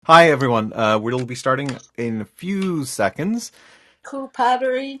Hi, everyone. We'll be starting in a few seconds. Cool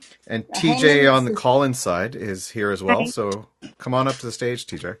pottery. And TJ Hanging. on the call-in side is here as well. So come on up to the stage,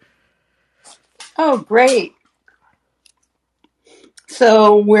 TJ. Oh, great.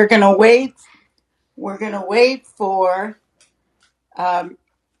 So we're going to wait. We're going to wait for um,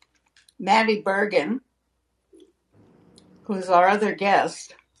 Maddie Bergen, who's our other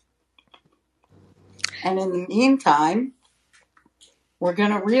guest. And in the meantime, we're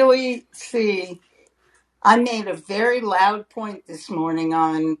going to really see. I made a very loud point this morning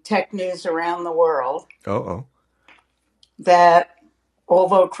on Tech News Around the World Oh. that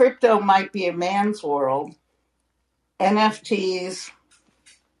although crypto might be a man's world, NFTs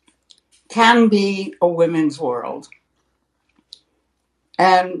can be a women's world.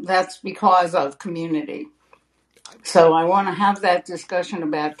 And that's because of community. So I want to have that discussion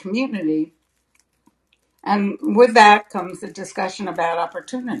about community. And with that comes the discussion about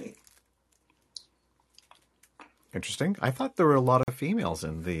opportunity. Interesting. I thought there were a lot of females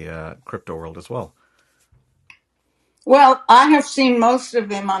in the crypto world as well. Well, I have seen most of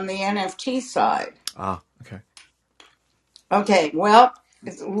them on the NFT side. Ah, okay. Okay, well,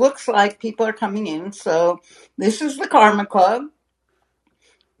 it looks like people are coming in. So this is the Karma Club,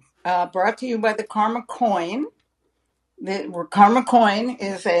 brought to you by the Karma Coin. The Karma Coin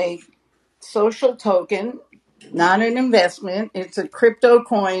is a social token, not an investment. It's a crypto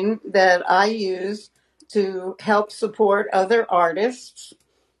coin that I use to help support other artists.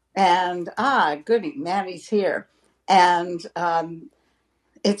 And goody, Maddie's here. And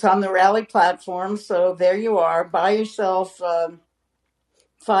it's on the Rally platform. So there you are. Buy yourself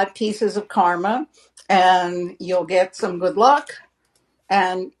 5 pieces of karma, and you'll get some good luck,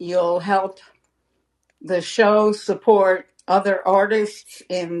 and you'll help the show support other artists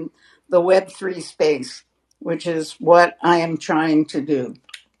in the Web3 space, which is what I am trying to do.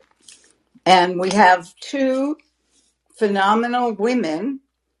 And we have two phenomenal women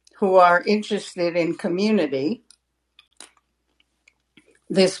who are interested in community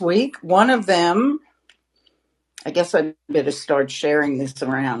this week. One of them, I guess I better start sharing this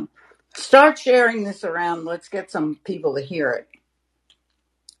around. Start sharing this around. Let's get some people to hear it.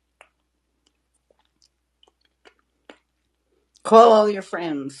 Call all your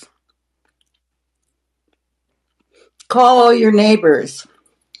friends. Call all your neighbors.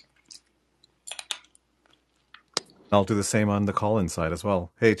 I'll do the same on the call-in side as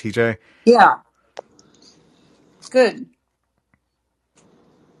well. Hey, TJ. Yeah, good.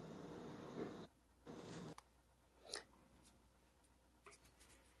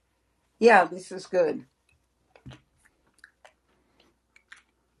 Yeah, this is good.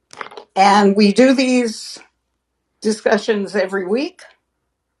 And we do these discussions every week.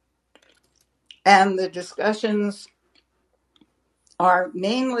 And the discussions are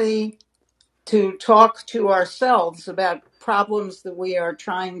mainly to talk to ourselves about problems that we are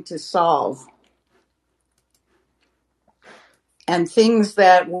trying to solve and things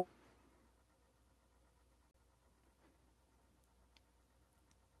that.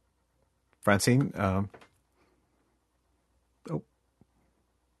 Francine. Oh,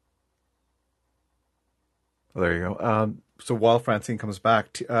 there you go. So while Francine comes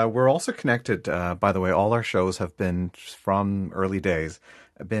back, we're also connected. By the way, all our shows have been from early days,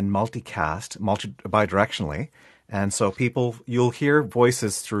 been multicast, bi-directionally, and so you'll hear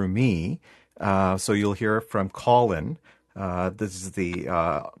voices through me. So you'll hear from Colin. This is the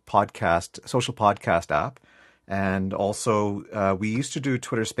social podcast app. And also, we used to do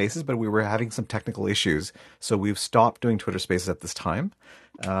Twitter Spaces, but we were having some technical issues. So we've stopped doing Twitter Spaces at this time.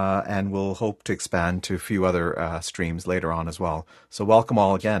 And we'll hope to expand to a few other streams later on as well. So welcome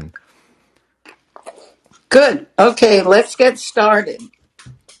all again. Good. Okay, let's get started.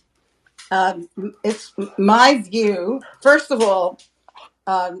 It's my view. First of all,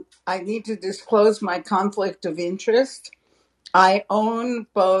 I need to disclose my conflict of interest. I own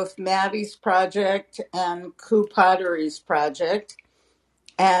both Maddie's project and Coup Pottery's project.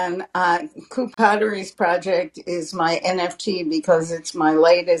 And Coup Pottery's project is my NFT because it's my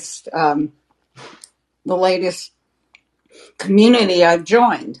latest, the latest community I've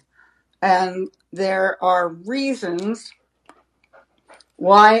joined. And there are reasons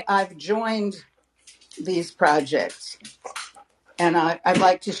why I've joined these projects. And I'd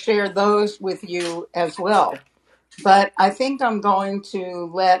like to share those with you as well. But I think I'm going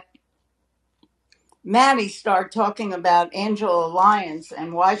to let Maddie start talking about Angel Alliance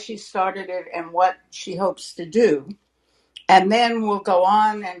and why she started it and what she hopes to do. And then we'll go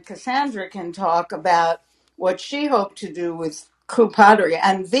on and Cassandra can talk about what she hoped to do with Coup Pottery.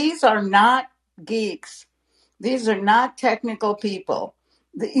 And these are not geeks. These are not technical people.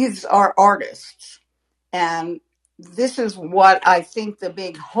 these are artists. And this is what I think the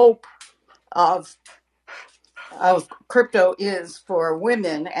big hope of crypto is for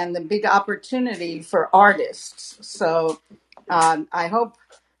women and the big opportunity for artists. So I hope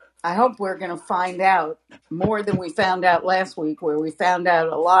we're going to find out more than we found out last week, where we found out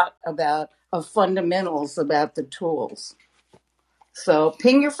a lot about of fundamentals about the tools. So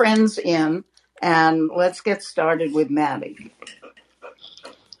ping your friends in, and let's get started with Maddie.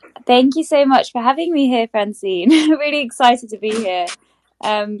 Thank you so much for having me here, Francine. Really excited to be here.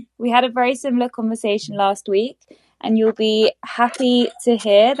 We had a very similar conversation last week, and you'll be happy to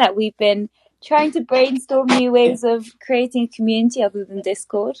hear that we've been trying to brainstorm new ways of creating a community other than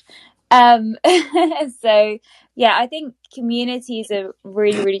Discord. So, yeah, I think community is a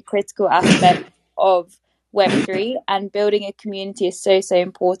really, really critical aspect of Web3, and building a community is so, so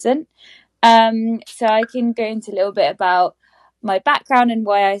important. So I can go into a little bit about my background and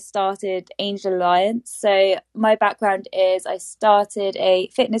why I started Angel Alliance. So my background is I started a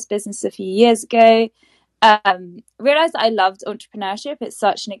fitness business a few years ago. Realized that I loved entrepreneurship. It's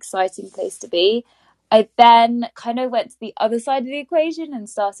such an exciting place to be. I then kind of went to the other side of the equation and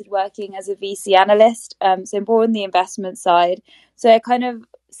started working as a VC analyst. So more on the investment side. So I kind of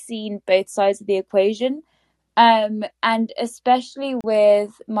seen both sides of the equation. And especially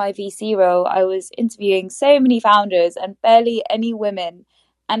with my VC role, I was interviewing so many founders and barely any women.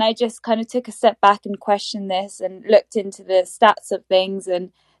 And I just kind of took a step back and questioned this and looked into the stats of things,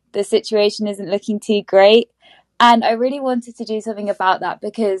 and the situation isn't looking too great. And I really wanted to do something about that,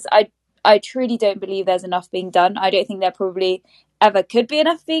 because I truly don't believe there's enough being done. I don't think there probably ever could be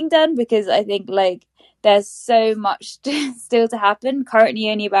enough being done, because I think there's so much still to happen. Currently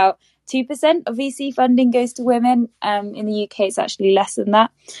only about 2% of VC funding goes to women. In the UK, it's actually less than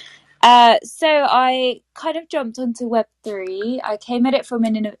that. So I kind of jumped onto Web3. I came at it from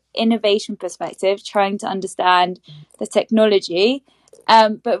an innovation perspective, trying to understand the technology,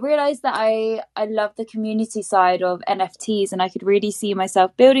 but realized that I love the community side of NFTs, and I could really see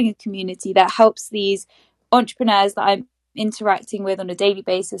myself building a community that helps these entrepreneurs that I'm interacting with on a daily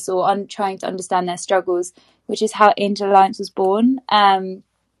basis, or trying to understand their struggles, which is how Angel Alliance was born.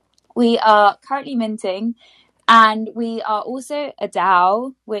 We are currently minting, and we are also a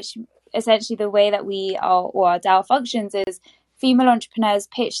DAO, which essentially the way that we are, or our DAO functions, is female entrepreneurs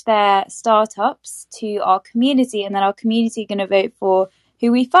pitch their startups to our community, and then our community are going to vote for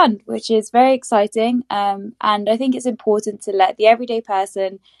who we fund, which is very exciting. And I think it's important to let the everyday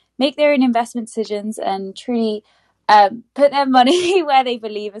person make their own investment decisions and truly put their money where they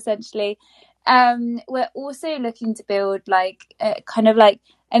believe, essentially. We're also looking to build kind of like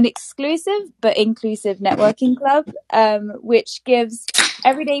an exclusive but inclusive networking club, which gives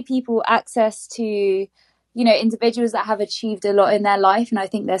everyday people access to, individuals that have achieved a lot in their life. And I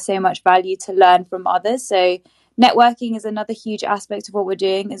think there's so much value to learn from others. So networking is another huge aspect of what we're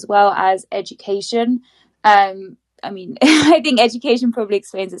doing, as well as education. I think education probably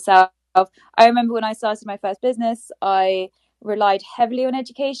explains itself. I remember when I started my first business, I relied heavily on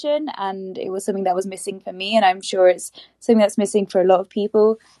education, and it was something that was missing for me, and I'm sure it's something that's missing for a lot of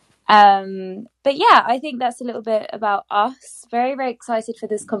people. But yeah, I think that's a little bit about us. Very, very excited for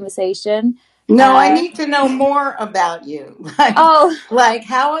this conversation. No, I need to know more about you.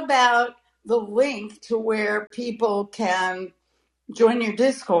 How about the link to where people can join your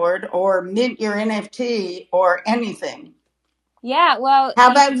Discord or mint your NFT or anything? Yeah, well,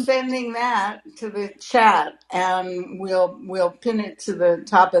 how about sending that to the chat, and we'll pin it to the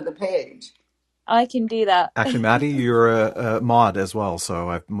top of the page. I can do that. Actually, Maddie, you're a mod as well,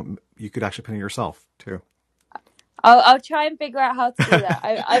 so you could actually pin it yourself too. I'll try and figure out how to do that.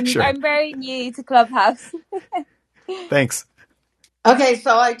 I'm very new to Clubhouse. Thanks. Okay,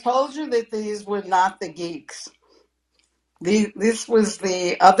 so I told you that these were not the geeks. This was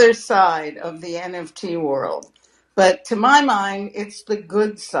the other side of the NFT world. But to my mind, it's the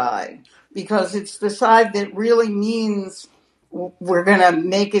good side, because it's the side that really means we're going to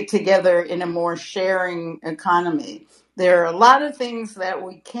make it together in a more sharing economy. There are a lot of things that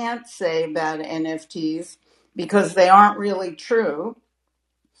we can't say about NFTs because they aren't really true.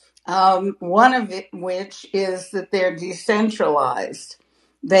 One of which is that they're decentralized.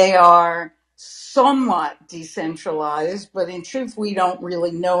 They are somewhat decentralized, but in truth, we don't really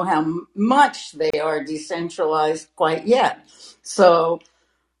know how much they are decentralized quite yet. So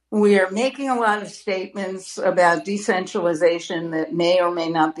we are making a lot of statements about decentralization that may or may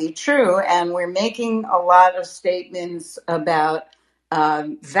not be true, and we're making a lot of statements about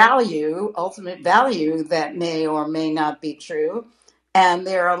value, ultimate value, that may or may not be true. And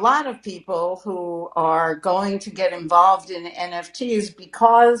there are a lot of people who are going to get involved in NFTs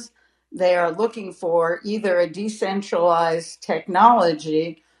because they are looking for either a decentralized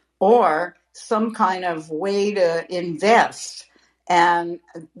technology or some kind of way to invest. And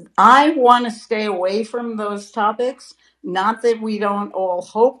I want to stay away from those topics. Not that we don't all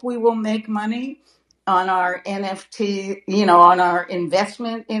hope we will make money on our NFT, on our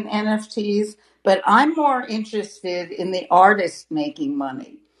investment in NFTs, but I'm more interested in the artist making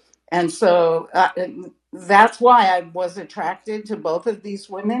money. And so that's why I was attracted to both of these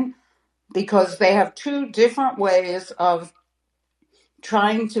women, because they have two different ways of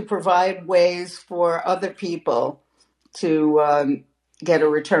trying to provide ways for other people to get a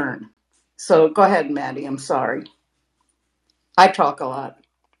return. So go ahead, Maddie. I'm sorry. I talk a lot.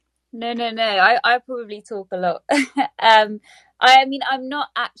 No. I probably talk a lot. I mean, I'm not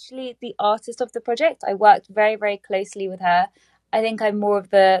actually the artist of the project. I worked very, very closely with her. I think I'm more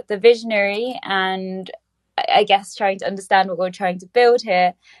of the visionary, and I guess trying to understand what we're trying to build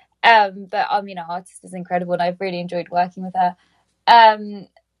here. But I mean, our artist is incredible, and I've really enjoyed working with her. And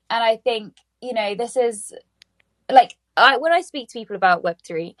I think, this is like, when I speak to people about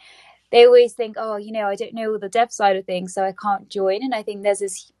Web3, they always think, oh, I don't know all the dev side of things, so I can't join. And I think there's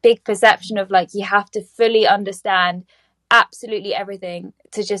this big perception of like, you have to fully understand absolutely everything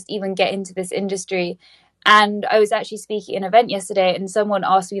to just even get into this industry. And I was actually speaking at an event yesterday, and someone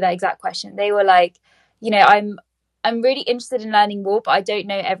asked me that exact question. They were like, I'm really interested in learning more, but I don't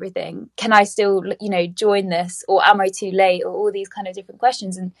know everything. Can I still, join this, or am I too late, or all these kind of different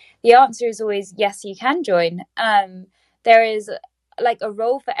questions? And the answer is always yes, you can join. There is like a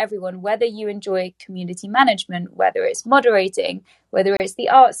role for everyone, whether you enjoy community management, whether it's moderating, whether it's the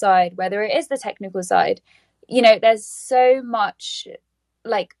art side, whether it is the technical side. There's so much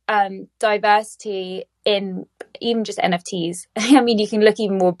like diversity in even just NFTs. I mean, you can look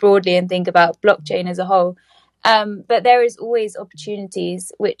even more broadly and think about blockchain as a whole. But there is always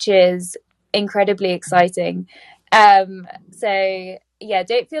opportunities, which is incredibly exciting. So yeah,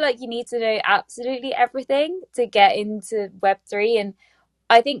 don't feel like you need to know absolutely everything to get into Web3. And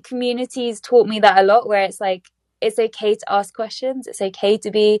I think communities taught me that a lot, where it's like, it's okay to ask questions. It's okay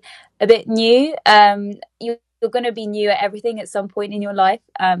to be a bit new. You're going to be new at everything at some point in your life.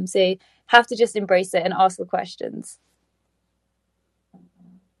 So you have to just embrace it and ask the questions.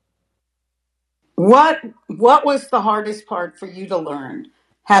 What was the hardest part for you to learn,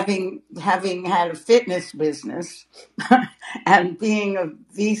 having had a fitness business and being a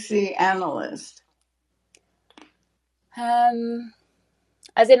VC analyst?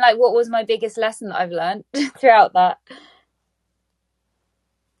 As in, like, what was my biggest lesson that I've learned throughout that?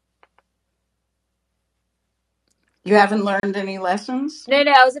 You haven't learned any lessons? No,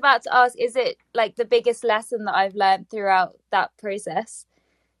 I was about to ask, is it like the biggest lesson that I've learned throughout that process?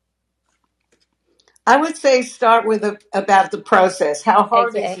 I would say start with about the process. How hard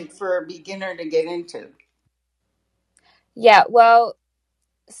is Okay. it for a beginner to get into? Yeah, well,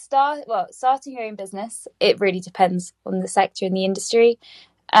 starting your own business, it really depends on the sector and the industry.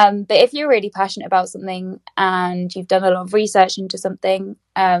 But if you're really passionate about something and you've done a lot of research into something,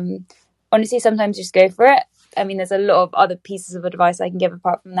 honestly, sometimes just go for it. I mean, there's a lot of other pieces of advice I can give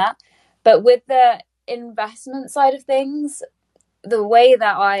apart from that. But with the investment side of things, the way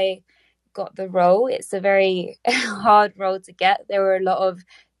that I got the role, it's a very hard role to get. There were a lot of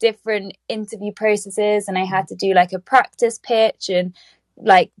different interview processes, and I had to do like a practice pitch and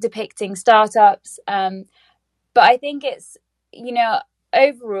like depicting startups. But I think it's,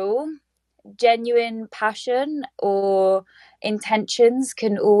 overall, genuine passion or intentions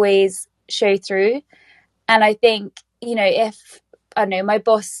can always show through. And I think, if I don't know, my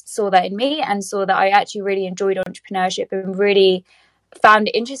boss saw that in me and saw that I actually really enjoyed entrepreneurship and really found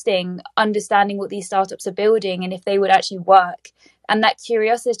it interesting understanding what these startups are building and if they would actually work, and that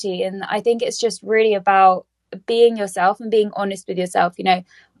curiosity. And I think it's just really about being yourself and being honest with yourself.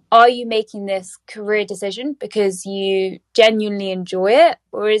 Are you making this career decision because you genuinely enjoy it,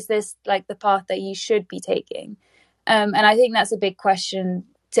 or is this like the path that you should be taking? And I think that's a big question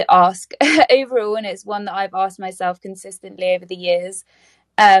to ask overall, and it's one that I've asked myself consistently over the years.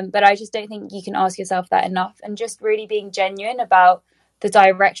 But I just don't think you can ask yourself that enough, and just really being genuine about the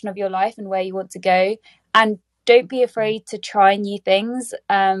direction of your life and where you want to go. And don't be afraid to try new things.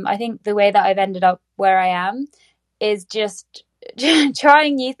 I think the way that I've ended up where I am is just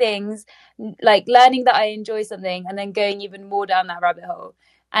trying new things, like learning that I enjoy something and then going even more down that rabbit hole.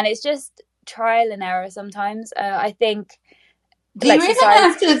 And it's just trial and error sometimes. I think, Do like, you even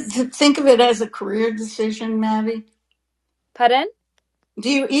have society... to think of it as a career decision, Maddie? Pardon? Do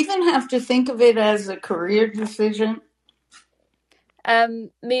you even have to think of it as a career decision?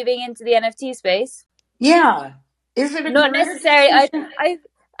 moving into the NFT space? Yeah. Is it a Not career necessarily. I decision? I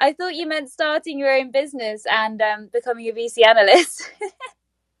I thought you meant starting your own business and becoming a VC analyst.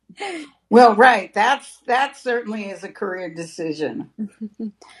 Well, right. That certainly is a career decision.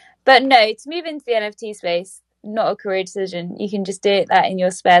 But no, to move into the NFT space, not a career decision. You can just do that in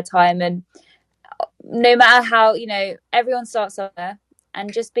your spare time, and no matter how, everyone starts somewhere,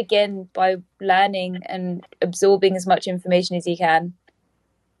 and just begin by learning and absorbing as much information as you can.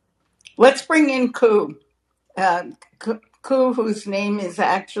 Let's bring in Ku. Ku, whose name is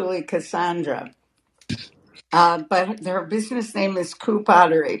actually Cassandra. But her business name is Ku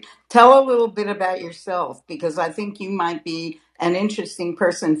Pottery. Tell a little bit about yourself, because I think you might be an interesting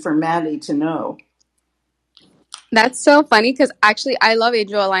person for Maddie to know. That's so funny because actually I love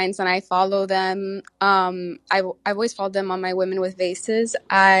Angel Alliance and I follow them. I've always followed them on my Women with Vases.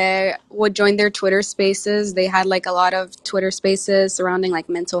 I would join their Twitter spaces. They had like a lot of Twitter spaces surrounding like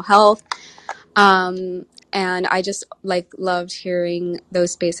mental health. And I just like loved hearing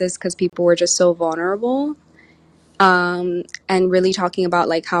those spaces because people were just so vulnerable. And really talking about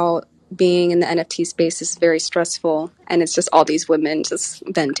like how being in the NFT space is very stressful and it's just all these women just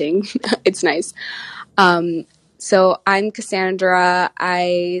venting. It's nice. So I'm Cassandra.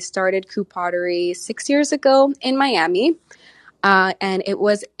 I started Coup Pottery 6 years ago in Miami. And it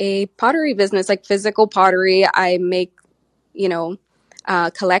was a pottery business, like physical pottery. I make,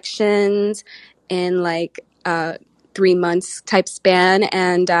 collections in like 3 months type span,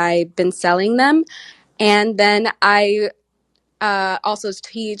 and I've been selling them. And then I also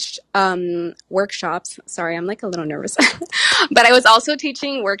teach workshops. Sorry, I'm like a little nervous. But I was also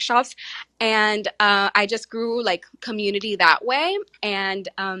teaching workshops, and I just grew like community that way. And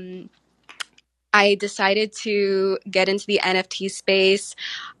I decided to get into the NFT space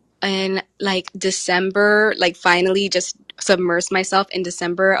in like December, like finally just submerged myself in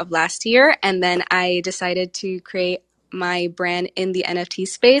December of last year. And then I decided to create my brand in the NFT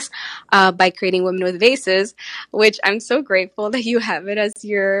space by creating Women with Vases, which I'm so grateful that you have it as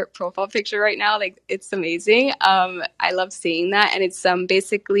your profile picture right now. Like, it's amazing. I love seeing that. And it's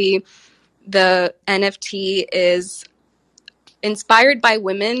basically the NFT is inspired by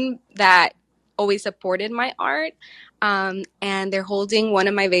women that always supported my art. And they're holding one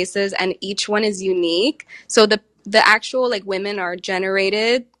of my vases, and each one is unique. So the actual like women are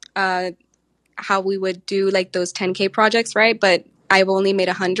generated how we would do like those 10K projects, right? But I've only made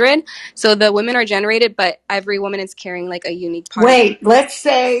 100. So the women are generated, but every woman is carrying like a unique part of. Wait,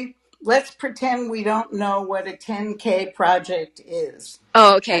 let's pretend we don't know what a 10K project is.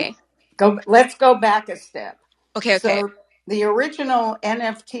 Oh, And okay. let's go back a step. Okay. So the original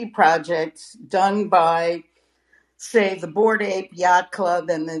NFT projects done by, say, the Bored Ape Yacht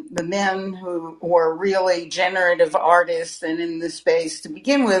Club and the men who were really generative artists and in the space to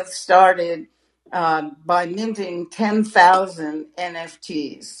begin with started by minting 10,000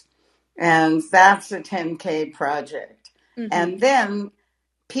 NFTs. And that's a 10K project. Mm-hmm. And then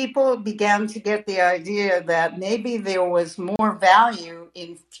people began to get the idea that maybe there was more value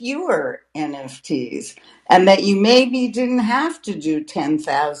in fewer NFTs and that you maybe didn't have to do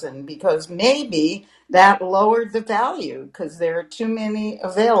 10,000 because maybe that lowered the value because there are too many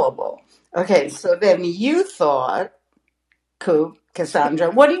available. Okay, so then you thought,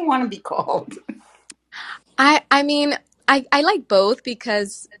 Cassandra, what do you want to be called? I mean, I like both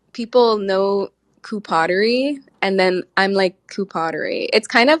because people know Coup Pottery, and then I'm like Coup Pottery. It's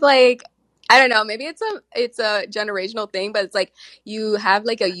kind of like, I don't know, maybe it's a generational thing, but it's like you have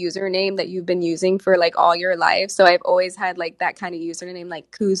like a username that you've been using for like all your life. So I've always had like that kind of username,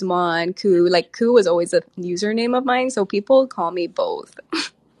 like Kuzman, Ku. Like Ku was always a username of mine, so people call me both.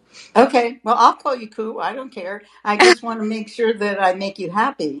 Okay, well, I'll call you Koo. I don't care. I just want to make sure that I make you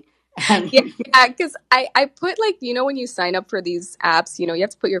happy. And Yeah, because I put like, when you sign up for these apps, you have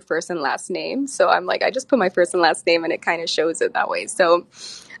to put your first and last name. So I'm like, I just put my first and last name and it kind of shows it that way. So,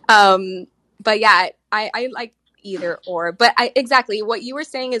 but yeah, I like either or. But exactly what you were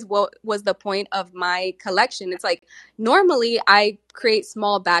saying is what was the point of my collection. It's like normally I create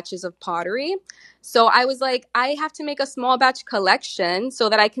small batches of pottery. So I was like, I have to make a small batch collection so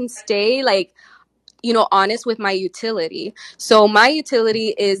that I can stay like honest with my utility. So my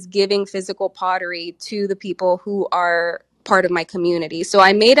utility is giving physical pottery to the people who are part of my community. So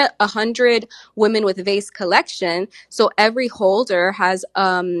I made 100 Women with Vase collection. So every holder has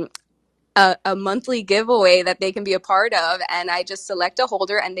a monthly giveaway that they can be a part of, and I just select a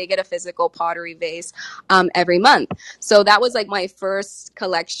holder and they get a physical pottery vase every month. So that was like my first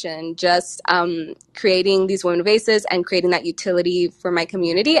collection, just creating these women vases and creating that utility for my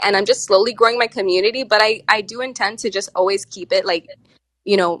community. And I'm just slowly growing my community, but I do intend to just always keep it like,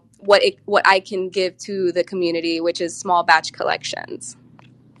 you know, what I can give to the community, which is small batch collections.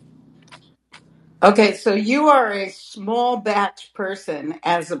 Okay, so you are a small batch person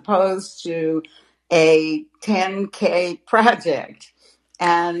as opposed to a 10K project.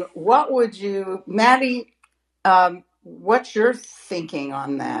 And what would you, Maddie, what's your thinking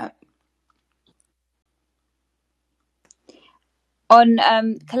on that? On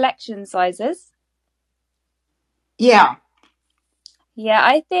collection sizes? Yeah. Yeah,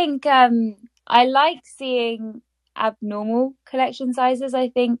 I think I like seeing abnormal collection sizes. I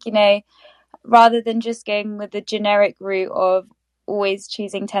think, you know, rather than just going with the generic route of always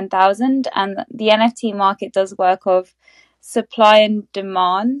choosing 10,000. And the NFT market does work of supply and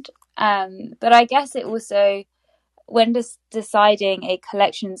demand. But I guess it also, when deciding a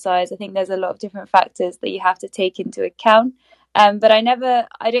collection size, I think there's a lot of different factors that you have to take into account. But I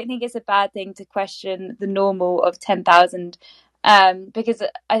don't think it's a bad thing to question the normal of 10,000, because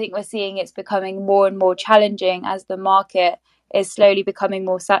I think we're seeing it's becoming more and more challenging as the market is slowly becoming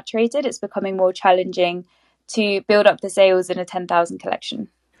more saturated. It's becoming more challenging to build up the sales in a 10,000 collection.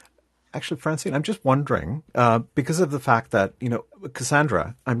 Actually, Francine, I'm just wondering, because of the fact that, you know,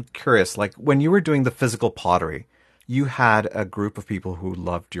 Cassandra, I'm curious, like when you were doing the physical pottery, you had a group of people who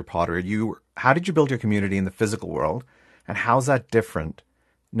loved your pottery. How did you build your community in the physical world? And how's that different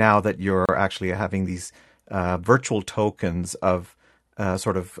now that you're actually having these virtual tokens of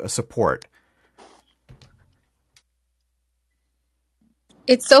sort of support?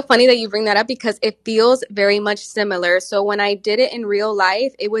 It's so funny that you bring that up because it feels very much similar. So when I did it in real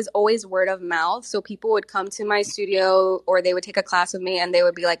life, it was always word of mouth. So people would come to my studio or they would take a class with me and they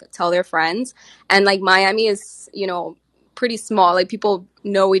would be like, tell their friends. And like Miami is, you know, pretty small. Like people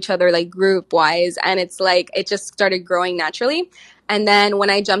know each other like group wise. And it's like, it just started growing naturally. And then when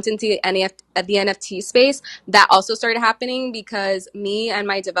I jumped into the NFT space, that also started happening because me and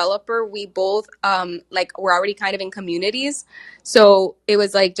my developer, we both like we're already kind of in communities. So it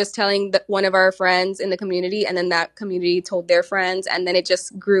was like just telling one of our friends in the community, and then that community told their friends, and then it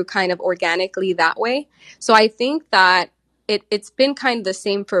just grew kind of organically that way. So I think that it's been kind of the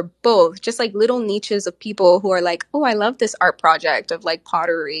same for both, just like little niches of people who are like, oh, I love this art project of like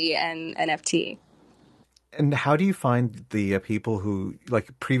pottery and NFT. And how do you find the people who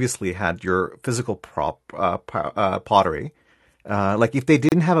like previously had your physical pottery? Like if they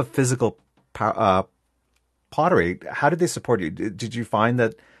didn't have a physical pottery, how did they support you? Did you find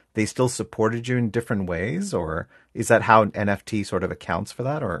that they still supported you in different ways, or is that how an NFT sort of accounts for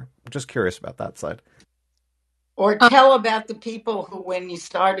that? Or I'm just curious about that side. Or tell about the people who, when you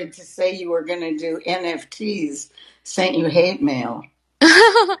started to say you were going to do NFTs, sent you hate mail.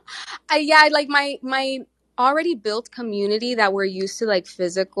 Yeah, like my already built community that we're used to like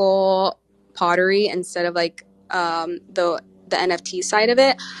physical pottery instead of like the NFT side of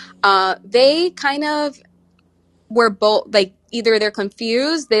it. They kind of were both like either they're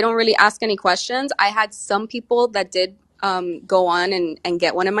confused, they don't really ask any questions. I had some people that did go on and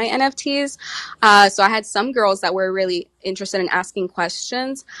get one of my NFTs. So I had some girls that were really interested in asking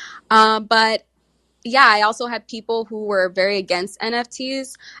questions. But yeah, I also had people who were very against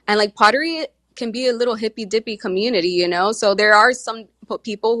NFTs, and like pottery can be a little hippy dippy community, you know? So there are some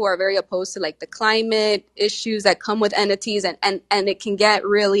people who are very opposed to like the climate issues that come with NFTs, and it can get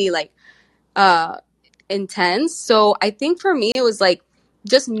really like uh intense. So I think for me it was like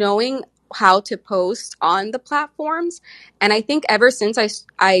just knowing how to post on the platforms. And I think ever since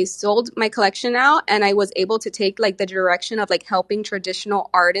I sold my collection out and I was able to take like the direction of like helping traditional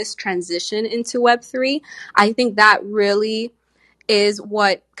artists transition into Web3, I think that really is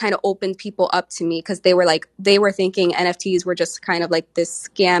what kind of opened people up to me, because they were thinking NFTs were just kind of like this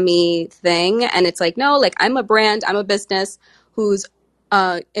scammy thing. And it's like, no, like I'm a brand, I'm a business who's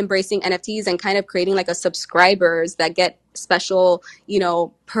embracing NFTs and kind of creating like a subscribers that get special, you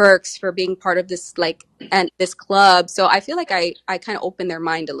know, perks for being part of this like and this club. So I feel like I kind of opened their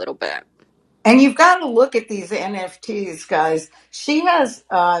mind a little bit. And you've got to look at these NFTs, guys. She has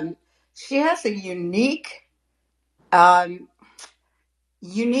a um,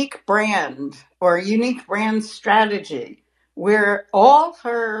 unique brand or a unique brand strategy where all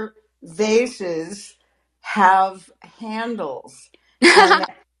her vases have handles, and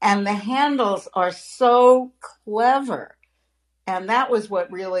and the handles are so clever. And that was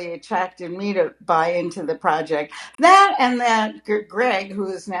what really attracted me to buy into the project. That and that Greg, who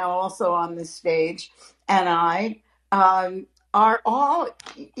is now also on the stage, and I are all,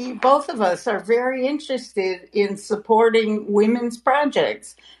 both of us are very interested in supporting women's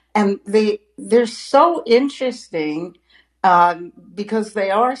projects. And they're so interesting because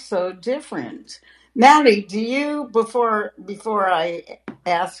they are so different. Maddie, do you, before I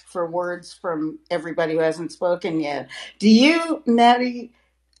ask for words from everybody who hasn't spoken yet, Maddie,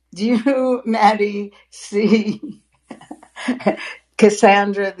 see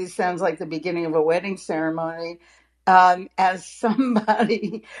Cassandra? This sounds like the beginning of a wedding ceremony. As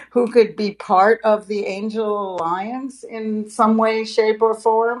somebody who could be part of the Angel Alliance in some way, shape, or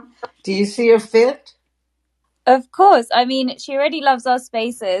form, do you see a fit? Of course. I mean, she already loves our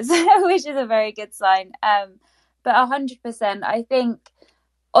spaces, which is a very good sign. But 100%, I think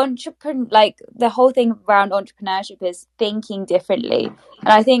like the whole thing around entrepreneurship is thinking differently. And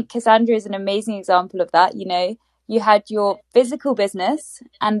I think Cassandra is an amazing example of that. You know, you had your physical business,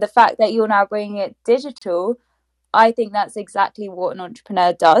 and the fact that you're now bringing it digital, I think that's exactly what an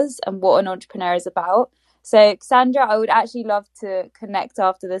entrepreneur does and what an entrepreneur is about. So, Cassandra, I would actually love to connect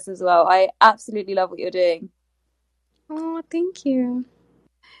after this as well. I absolutely love what you're doing. Oh, thank you.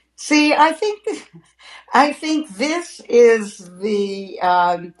 See, I think this is the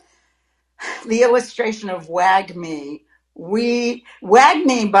illustration of WAGME.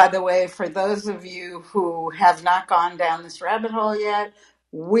 WAGME, by the way, for those of you who have not gone down this rabbit hole yet,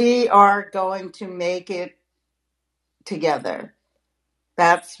 we are going to make it together.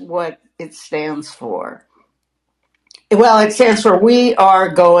 That's what it stands for. Well, it stands for we are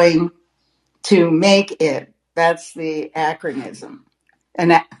going to make it. That's the acronym.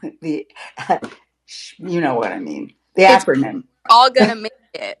 And the you know what I mean. The It's acronym. all gonna make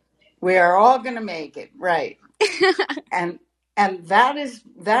it. We are all going to make it, right? and that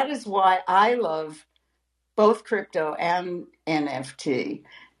is why I love both crypto and NFT.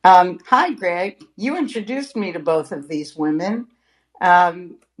 Hi, Greg. You introduced me to both of these women.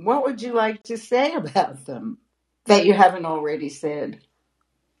 What would you like to say about them that you haven't already said?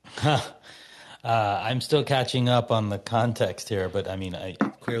 I'm still catching up on the context here, but I mean,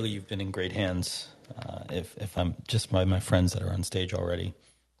 clearly you've been in great hands. If I'm just by my friends that are on stage already.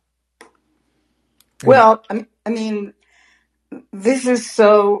 Well, I mean, this is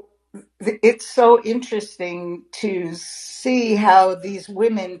so. It's so interesting to see how these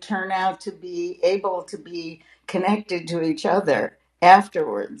women turn out to be able to be connected to each other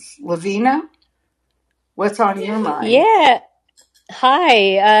afterwards. Lavina, what's on your mind? Yeah.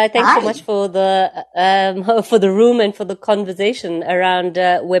 Hi. Thanks so Hi. much for the for the room and for the conversation around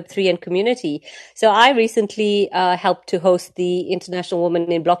Web3 and community. So I recently helped to host the International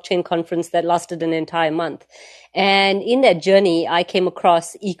Women in Blockchain conference that lasted an entire month. And in that journey, I came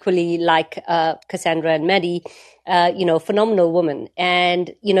across equally like Cassandra and Maddie, phenomenal women.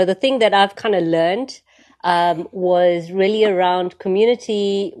 And, the thing that I've kind of learned was really around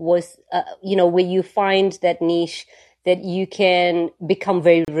community was, where you find that niche that you can become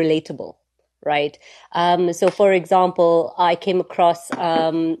very relatable, right? So for example, I came across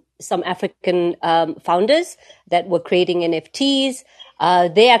some African founders that were creating NFTs.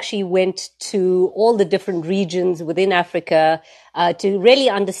 They actually went to all the different regions within Africa to really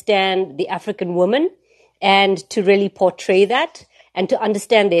understand the African woman and to really portray that and to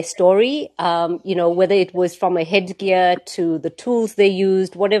understand their story, whether it was from a headgear to the tools they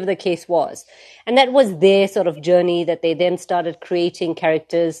used, whatever the case was. And that was their sort of journey that they then started creating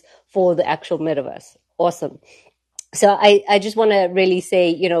characters for the actual metaverse. Awesome. So I just want to really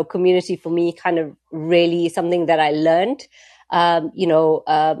say, community for me kind of really something that I learned,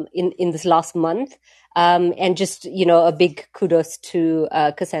 in this last month. And just, a big kudos to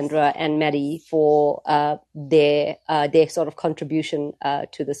Cassandra and Maddie for their sort of contribution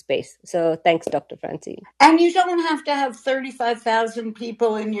to the space. So thanks, Dr. Francine. And you don't have to have 35,000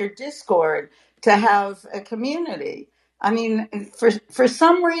 people in your Discord to have a community. I mean, for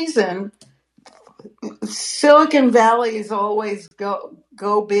some reason, Silicon Valley is always go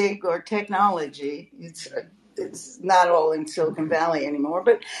big or technology. It's not all in Silicon Valley anymore,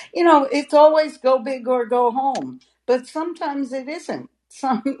 but it's always go big or go home. But sometimes it isn't.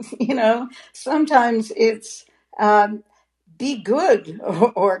 Sometimes it's be good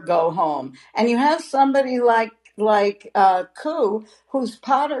or go home. And you have somebody like Ku, whose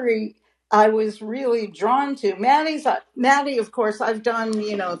pottery I was really drawn to. Maddie, of course, I've done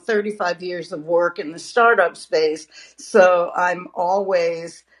 35 years of work in the startup space, so I'm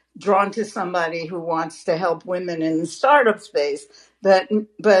always drawn to somebody who wants to help women in the startup space. But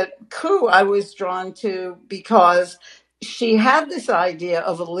Ku, I was drawn to because she had this idea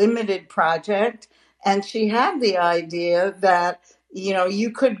of a limited project, and she had the idea that,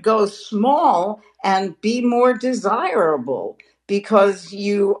 you could go small and be more desirable because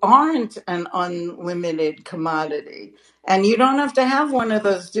you aren't an unlimited commodity. And you don't have to have one of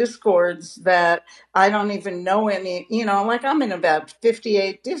those discords that I don't even know any, like I'm in about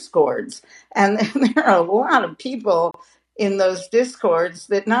 58 discords. And there are a lot of people in those discords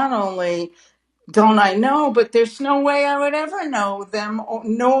that not only don't I know, but there's no way I would ever know them,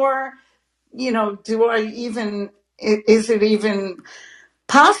 nor, do I even, is it even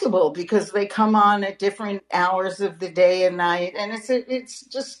possible, because they come on at different hours of the day and night, and it's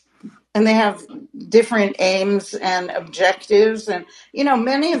just, and they have different aims and objectives, and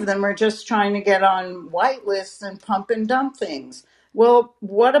many of them are just trying to get on whitelists and pump and dump things. Well,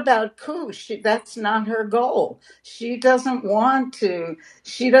 what about Koo? That's not her goal. She doesn't want to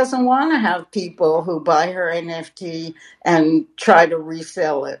have people who buy her NFT and try to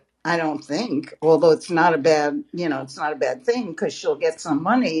resell it. I don't think, although it's not a bad thing, because she'll get some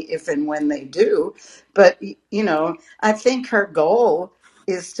money if and when they do. But, I think her goal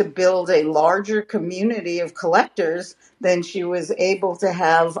is to build a larger community of collectors than she was able to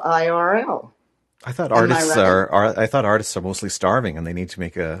have IRL. I thought Am I artists right? are mostly starving and they need to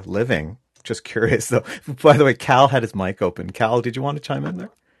make a living. Just curious though. By the way, Cal had his mic open. Cal, did you want to chime in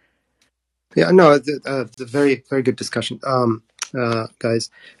there? Yeah, no, it's a very, very good discussion, guys.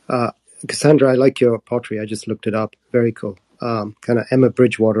 Cassandra, I like your pottery. I just looked it up. Very cool. Kind of Emma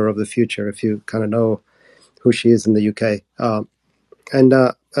Bridgewater of the future, if you kind of know who she is in the UK. And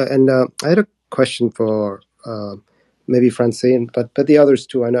I had a question for maybe Francine, but the others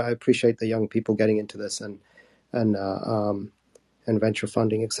too. I appreciate the young people getting into this and venture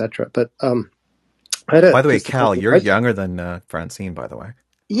funding, etc. But I had By the way, just a Cal, couple of you're questions. younger than Francine, by the way.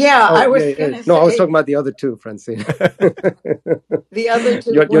 Yeah, I Oh, was yeah, going yeah. to No, I was say talking about the other two, Francine. the other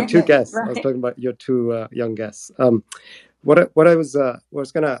two Your two women, guests. I was right? talking about your two young guests. What I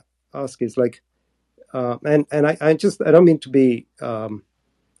was gonna ask is like, and I don't mean to be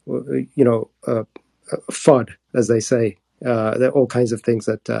FUD, as they say. There are all kinds of things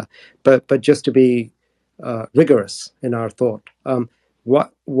that, but just to be rigorous in our thought.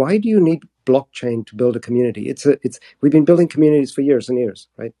 Why do you need blockchain to build a community? We've been building communities for years and years,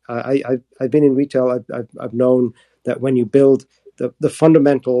 right? I've been in retail. I've known that when you build the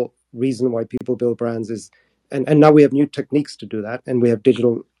fundamental reason why people build brands is, and now we have new techniques to do that, and we have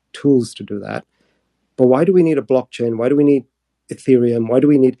digital tools to do that. But why do we need a blockchain? Why do we need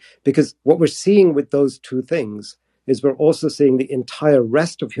Ethereum? Because what we're seeing with those two things is we're also seeing the entire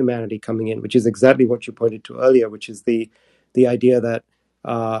rest of humanity coming in, which is exactly what you pointed to earlier, which is the idea that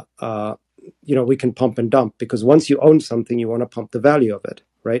we can pump and dump, because once you own something, you want to pump the value of it,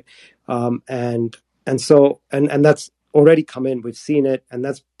 right? And that's already come in. We've seen it, and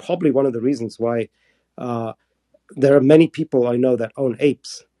that's probably one of the reasons why there are many people I know that own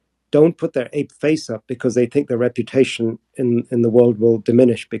apes, don't put their ape face up, because they think their reputation in the world will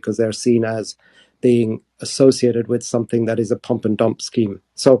diminish because they're seen as being associated with something that is a pump and dump scheme.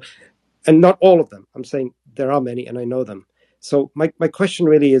 So, and not all of them. I'm saying there are many, and I know them. So my question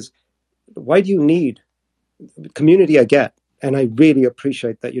really is, why do you need community? I get, and I really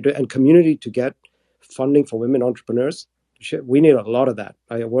appreciate that you do, and community to get funding for women entrepreneurs. We need a lot of that.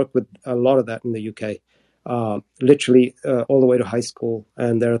 I work with a lot of that in the UK. Literally all the way to high school,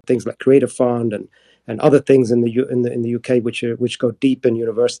 and there are things like Creative Fund and other things in the UK which go deep in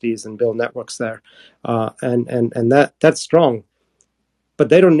universities and build networks there, and that's strong. But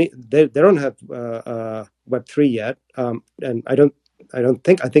they don't have Web3 yet, and I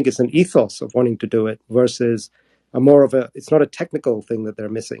think it's an ethos of wanting to do it versus it's not a technical thing that they're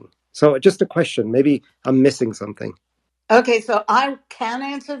missing. So just a question. Maybe I'm missing something. Okay, so I can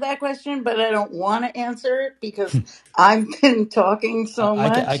answer that question, but I don't want to answer it because I've been talking so I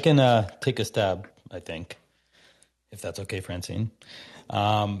much. can take a stab, I think, if that's okay, Francine.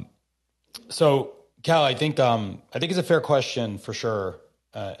 So, Cal, I think it's a fair question for sure,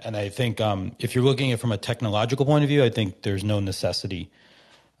 and I think if you're looking at it from a technological point of view, I think there's no necessity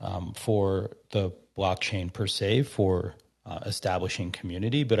for the blockchain per se for establishing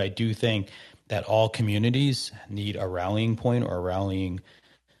community, but I do think that all communities need a rallying point or a rallying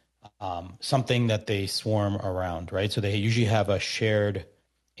something that they swarm around, right? So they usually have a shared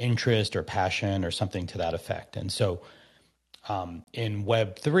interest or passion or something to that effect. And so in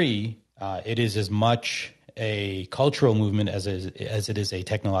Web3, it is as much a cultural movement as it is a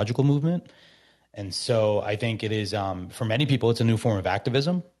technological movement. And so I think it is, for many people, it's a new form of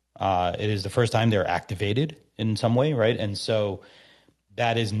activism. It is the first time they're activated in some way, right? And so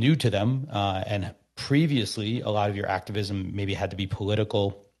that is new to them and previously a lot of your activism maybe had to be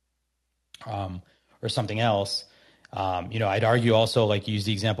political or something else. I'd argue also, like you use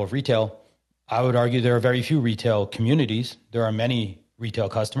the example of retail. I would argue there are very few retail communities. There are many retail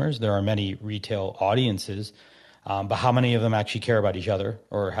customers. There are many retail audiences. But how many of them actually care about each other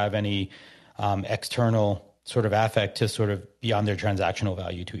or have any external sort of affect to sort of beyond their transactional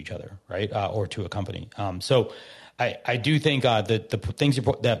value to each other, right? Or to a company. So I do think that the things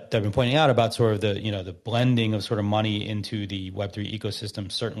that I've been pointing out about sort of the blending of sort of money into the Web3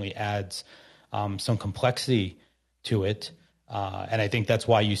 ecosystem certainly adds some complexity to it. And I think that's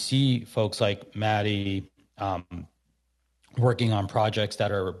why you see folks like Maddie working on projects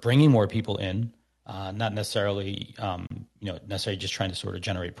that are bringing more people in, not necessarily, necessarily just trying to sort of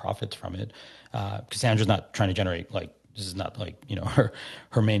generate profits from it. Cassandra's not trying to generate this is not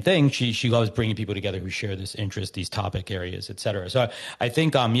her main thing. She loves bringing people together who share this interest, these topic areas, et cetera. So I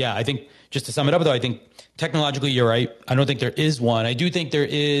think, I think just to sum it up though, I think technologically you're right. I don't think there is one. I do think there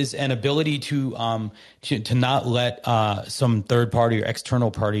is an ability to not let some third party or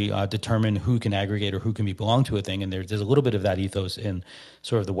external party determine who can aggregate or who can belong to a thing. And there's a little bit of that ethos in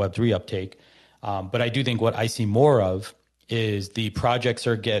sort of the Web3 uptake. But I do think what I see more of is the projects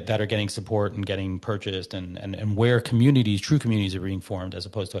that are getting support and getting purchased and where true communities are being formed as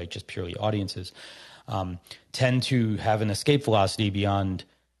opposed to just purely audiences, tend to have an escape velocity beyond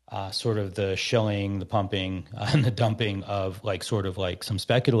sort of the shilling, the pumping, and the dumping of some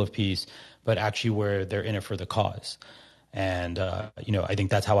speculative piece, but actually where they're in it for the cause. And, I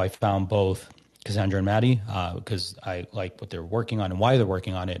think that's how I found both Cassandra and Maddie, because I like what they're working on and why they're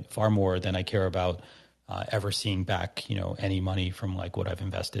working on it far more than I care about ever seeing back, any money from what I've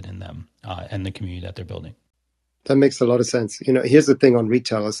invested in them and the community that they're building. That makes a lot of sense. Here's the thing on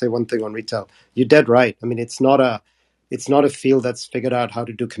retail. I'll say one thing on retail. You're dead right. I mean, it's not a field that's figured out how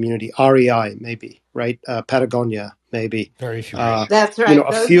to do community. REI, maybe, right? Patagonia, maybe. Very few. That's right.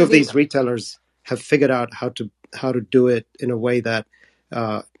 A few of these retailers have figured out how to do it in a way that,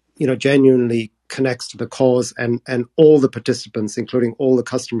 genuinely connects to the cause and all the participants, including all the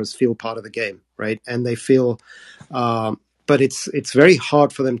customers, feel part of the game, right? And they feel, but it's very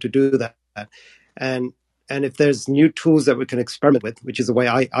hard for them to do that. And if there's new tools that we can experiment with, which is the way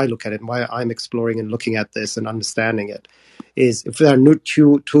I look at it and why I'm exploring and looking at this and understanding it, is if there are new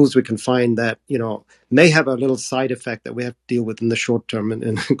tools we can find that, may have a little side effect that we have to deal with in the short term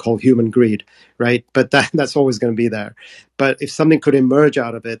and called human greed, right? But that's always going to be there. But if something could emerge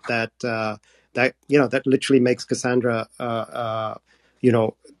out of it that literally makes Cassandra,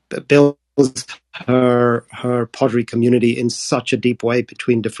 builds her pottery community in such a deep way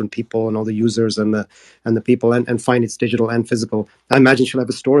between different people and all the users and the people and find it's digital and physical. I imagine she'll have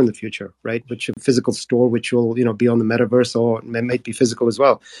a store in the future, right? Which a physical store, which will, be on the metaverse or might be physical as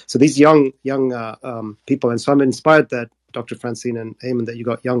well. So these young people, and so I'm inspired that Dr. Francine and Eamon, that you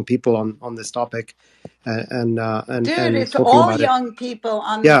got young people on this topic and it's talking all about young people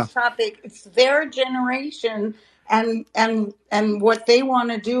on this topic. It's their generation and what they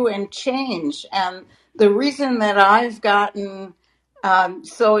want to do and change. And the reason that I've gotten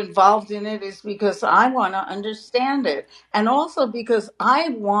so involved in it is because I want to understand it, and also because I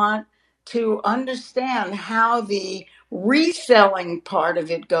want to understand how the reselling part of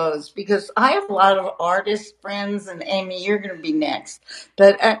it goes, because I have a lot of artist friends, and Amy, you're going to be next,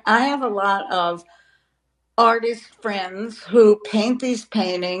 but I have a lot of artist friends who paint these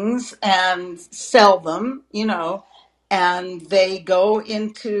paintings and sell them, and they go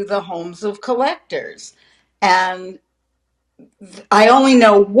into the homes of collectors. And I only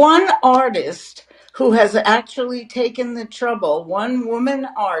know one artist who has actually taken the trouble, one woman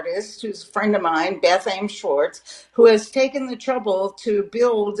artist who's a friend of mine, Beth Ames Schwartz, who has taken the trouble to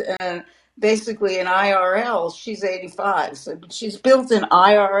build basically an IRL. She's 85, so she's built an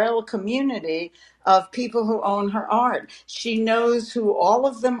IRL community of people who own her art. She knows who all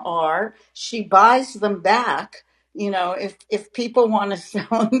of them are. She buys them back. If people want to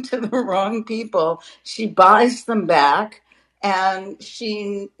sell them to the wrong people, she buys them back. And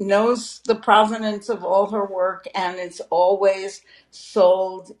she knows the provenance of all her work, and it's always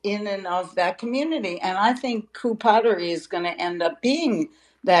sold in and of that community. And I think Coup Pottery is going to end up being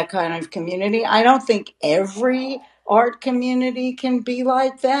that kind of community. I don't think every art community can be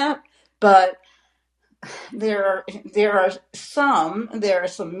like that, but there are some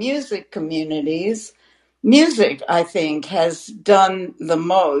music communities. Music, I think, has done the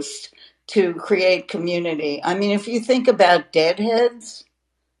most to create community. I mean, if you think about Deadheads,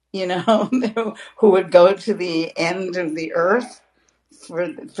 who would go to the end of the earth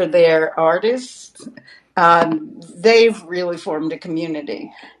for their artists, they've really formed a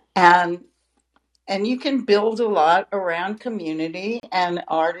community. And and you can build a lot around community, and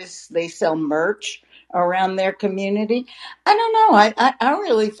artists, they sell merch around their community. I don't know. I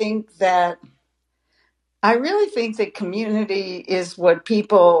really think that community is what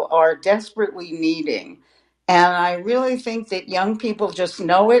people are desperately needing. And I really think that young people just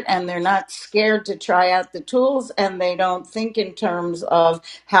know it and they're not scared to try out the tools, and they don't think in terms of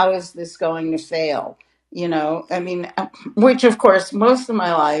how is this going to fail? I mean, which of course, most of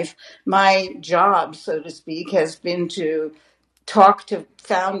my life, my job, so to speak, has been to talk to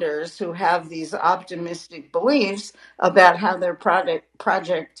founders who have these optimistic beliefs about how their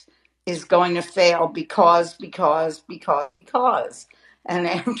project is going to fail because. And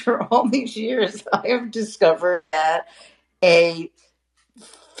after all these years, I have discovered that a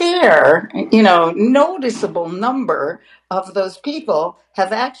fair, noticeable number of those people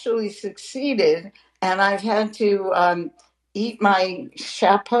have actually succeeded, and I've had to eat my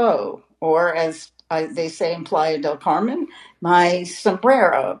chapeau, or as they say in Playa del Carmen, my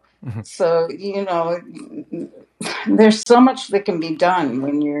sombrero. Mhm. So, there's so much that can be done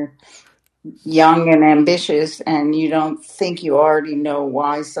when you're young and ambitious and you don't think you already know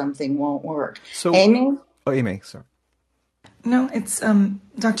why something won't work. So, Amy? oh, Amy, sorry. No, it's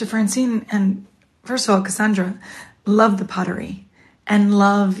Dr. Francine, and first of all, Cassandra, love the pottery and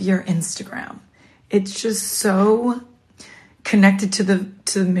love your Instagram. It's just so connected to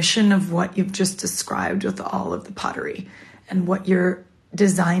the mission of what you've just described with all of the pottery and what you're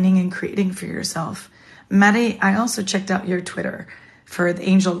designing and creating for yourself. Maddie, I also checked out your Twitter for the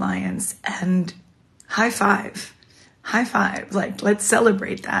Angel Lions, and high five. Like, let's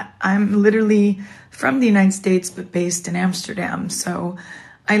celebrate that. I'm literally from the United States, but based in Amsterdam. So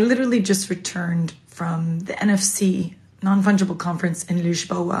I literally just returned from the NFC, Non-Fungible Conference in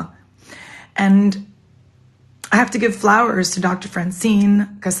Lisboa. And I have to give flowers to Dr.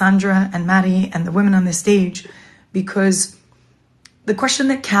 Francine, Cassandra, and Maddie, and the women on the stage, because the question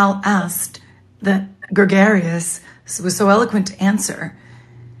that Cal asked, that Gregarious was so eloquent to answer,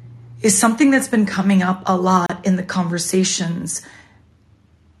 is something that's been coming up a lot in the conversations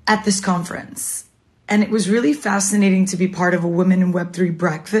at this conference. And it was really fascinating to be part of a Women in Web3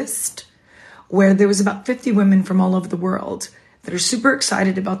 breakfast, where there was about 50 women from all over the world that are super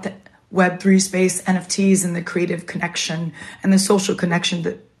excited about the Web3 space, NFTs, and the creative connection and the social connection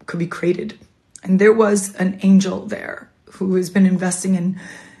that could be created. And there was an angel there who has been investing in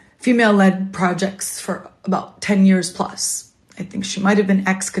female-led projects for about 10 years plus. I think she might have been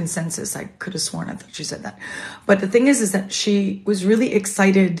ex-Consensus. I could have sworn I thought she said that. But the thing is that she was really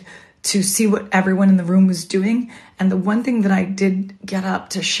excited to see what everyone in the room was doing. And the one thing that I did get up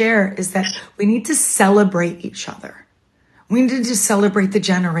to share is that we need to celebrate each other. We need to celebrate the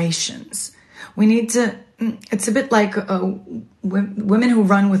generations. We need to, it's a bit like women who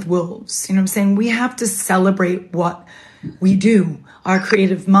run with wolves. You know what I'm saying? We have to celebrate what we do, our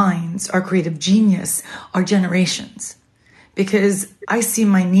creative minds, our creative genius, our generations. Because I see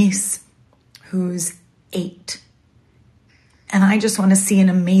my niece who's 8, and I just want to see an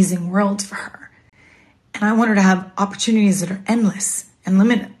amazing world for her. And I want her to have opportunities that are endless and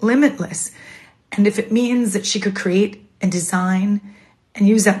limitless. And if it means that she could create and design and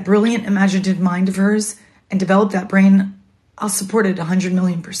use that brilliant imaginative mind of hers and develop that brain, I'll support it 100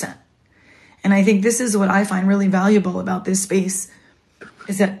 million%. And I think this is what I find really valuable about this space,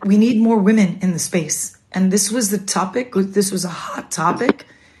 is that we need more women in the space. And this was the topic, this was a hot topic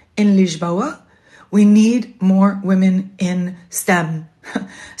in Lisboa. We need more women in STEM,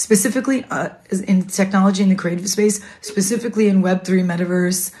 specifically in technology in the creative space, specifically in Web3,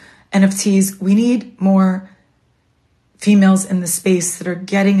 metaverse, NFTs. We need more females in the space that are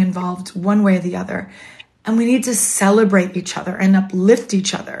getting involved one way or the other. And we need to celebrate each other and uplift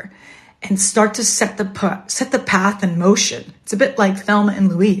each other and start to set the path in motion. It's a bit like Thelma and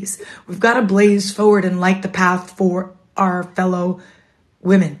Louise. We've got to blaze forward and light the path for our fellow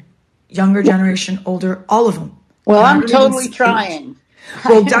women, younger generation, older, all of them. Well, I'm totally trying.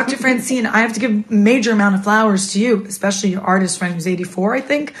 Well, Dr. Francine, I have to give a major amount of flowers to you, especially your artist friend who's 84, I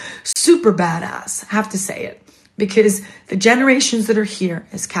think. Super badass, I have to say it. Because the generations that are here,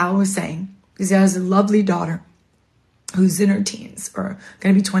 as Cal was saying, because he has a lovely daughter who's in her teens, or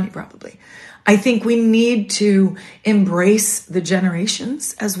going to be 20 probably. I think we need to embrace the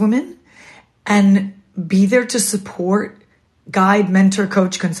generations as women and be there to support, guide, mentor,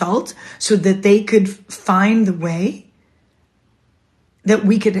 coach, consult, so that they could find the way that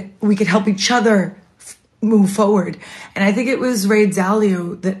we could help each other move forward. And I think it was Ray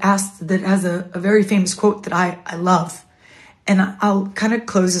Dalio that has a very famous quote that I love. And I'll kind of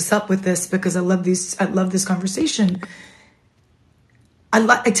close this up with this because I love this conversation.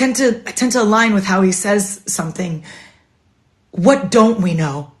 I tend to align with how he says something. What don't we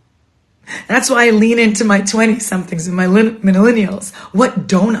know? That's why I lean into my 20-somethings and my millennials. What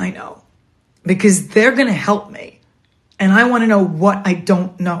don't I know? Because they're going to help me. And I want to know what I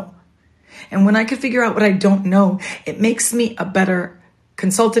don't know. And when I can figure out what I don't know, it makes me a better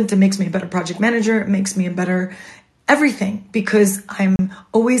consultant. It makes me a better project manager. It makes me a better everything, because I'm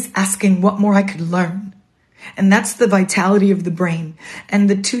always asking what more I could learn. And that's the vitality of the brain. And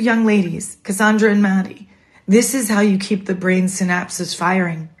the two young ladies, Cassandra and Maddie, this is how you keep the brain synapses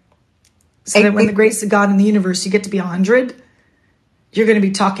firing. So that when the grace of God in the universe, you get to be 100, you're going to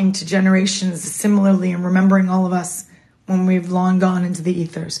be talking to generations similarly and remembering all of us when we've long gone into the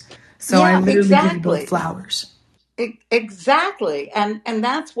ethers. So Yeah, I literally exactly. give you both flowers. Exactly. And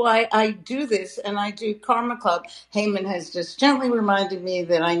that's why I do this, and I do Karma Club. Heyman has just gently reminded me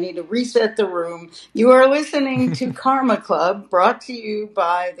that I need to reset the room. You are listening to Karma Club, brought to you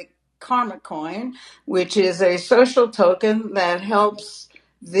by the Karma Coin, which is a social token that helps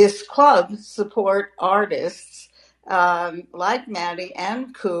this club support artists like Maddie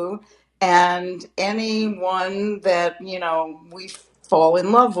and Koo and anyone that, we fall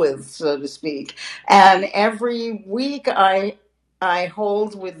in love with, so to speak. And every week I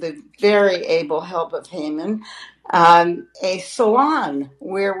hold, with the very able help of Heyman, a salon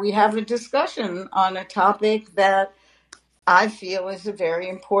where we have a discussion on a topic that I feel is a very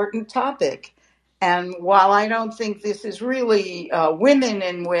important topic. And while I don't think this is really a women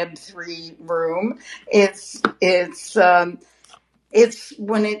in Web3 room, it's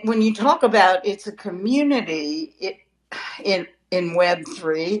when you talk about it's a community in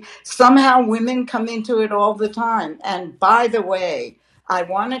Web3, somehow women come into it all the time. And by the way, I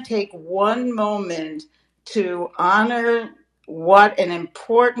want to take one moment to honor what an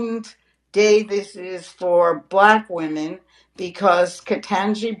important day this is for Black women, because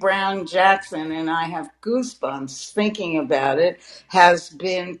Ketanji Brown Jackson, and I have goosebumps thinking about it, has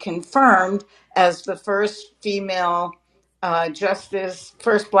been confirmed as the first female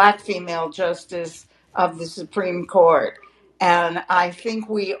first Black female justice of the Supreme Court. And I think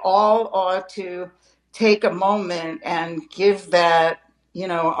we all ought to take a moment and give that,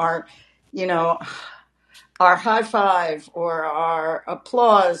 our high five or our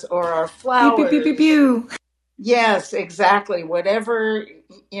applause or our Pew, pew, pew, pew, flowers. pew. Yes, exactly. Whatever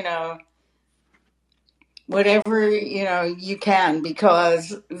you can,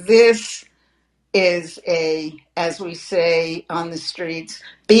 because this is as we say on the streets,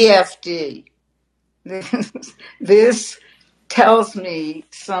 BFD. This tells me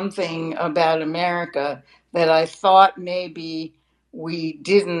something about America that I thought maybe we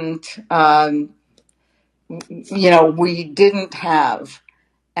didn't, we didn't have.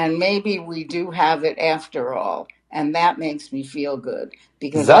 And maybe we do have it after all. And that makes me feel good,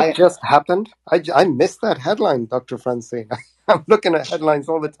 because That just happened. I missed that headline, Dr. Francine. I'm looking at headlines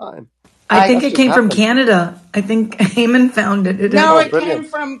all the time. I think That it just came from happened. Canada. I think Heyman found it. it came Brilliant.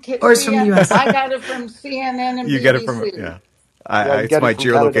 from Or it's from the US. I got it from CNN and You get it from, BBC. yeah. Yeah, you It's get my it from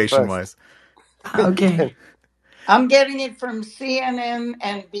Canada geolocation first. wise. Okay. I'm getting it from CNN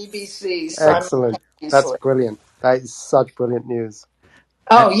and BBC Excellent. That's simultaneously. brilliant. That is such brilliant news.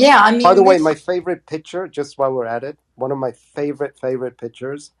 Oh, yeah. I mean, By the way, my favorite picture, just while we're at it, one of my favorite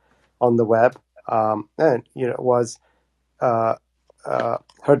pictures on the web, was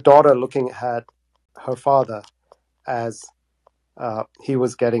her daughter looking at her father as he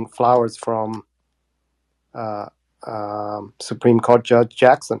was getting flowers from Supreme Court Judge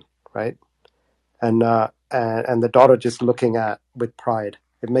Jackson, right? And the daughter just looking at with pride.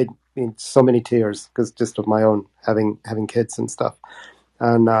 It made me so many tears, because just of my own having kids and stuff,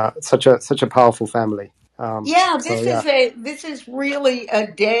 and such a powerful family. This is really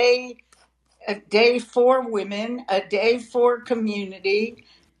a day for women, a day for community,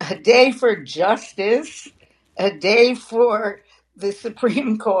 a day for justice, a day for the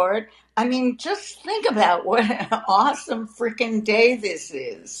Supreme Court. I mean, just think about what an awesome freaking day this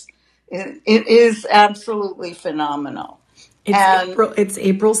is. It is absolutely phenomenal. It's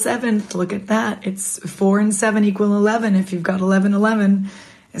April 7th. Look at that. It's 4 and 7 equal 11. If you've got 11,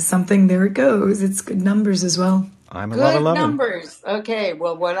 is something, there it goes. It's good numbers as well. I'm good 11. Numbers. Okay,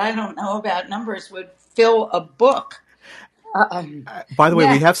 well, what I don't know about numbers would fill a book. By the way,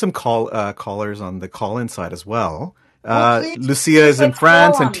 we have some callers on the call-in side as well. Please, Lucia is in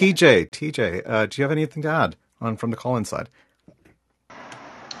France, and there. TJ, do you have anything to add from the call-in side?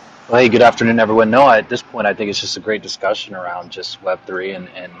 Well, hey, good afternoon, everyone. No, at this point, I think it's just a great discussion around just Web3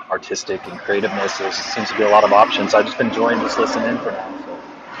 and artistic and creativeness. There seems to be a lot of options. I've just been enjoying just listening in for now. So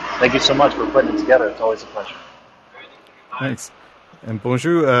thank you so much for putting it together. It's always a pleasure. Thanks. And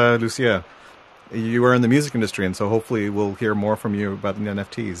bonjour, Lucia. You are in the music industry, and so hopefully we'll hear more from you about the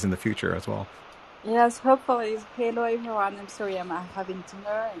NFTs in the future as well. Yes, hopefully. Hello, everyone. I'm sorry, I'm having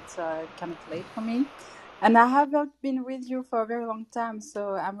dinner. It's kind of late for me. And I haven't been with you for a very long time,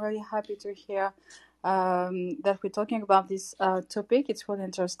 so I'm really happy to hear that we're talking about this topic. It's really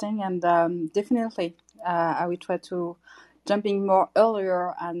interesting, and definitely I will try to jump in more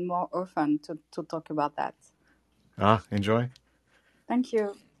earlier and more often to talk about that. Enjoy. Thank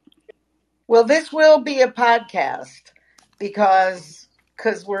you. Well, this will be a podcast because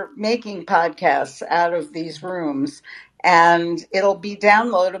we're making podcasts out of these rooms, and it'll be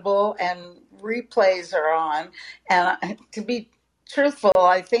downloadable and replays are on. And to be truthful,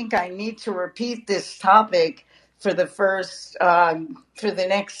 I think I need to repeat this topic for the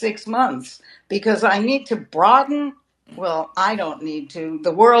next 6 months because I need to broaden. Well, I don't need to.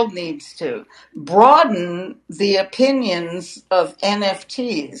 The world needs to broaden the opinions of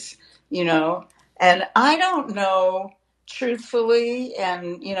NFTs, and I don't know, truthfully,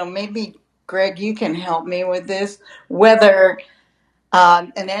 and, maybe, Greg, you can help me with this, whether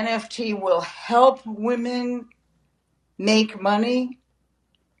an NFT will help women make money.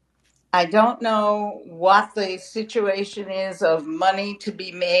 I don't know what the situation is of money to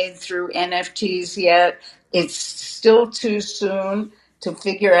be made through NFTs yet. It's still too soon to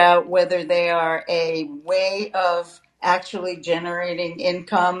figure out whether they are a way of actually generating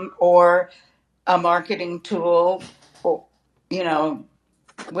income or a marketing tool. Or,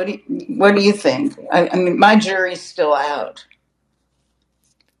 what do you think? I mean, my jury's still out,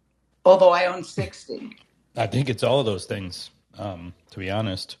 although I own 60. I think it's all of those things, to be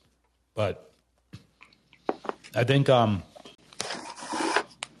honest. But I think, by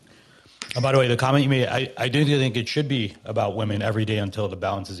the way, the comment you made, I do think it should be about women every day until the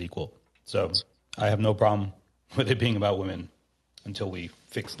balance is equal. So I have no problem with it being about women until we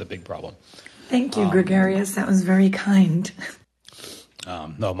fix the big problem. Thank you, Gregarious. That was very kind.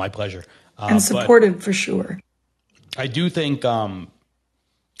 No, my pleasure. And supportive for sure. I do think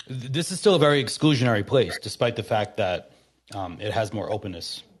this is still a very exclusionary place, despite the fact that it has more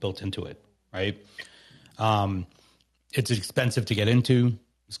openness built into it, right? It's expensive to get into.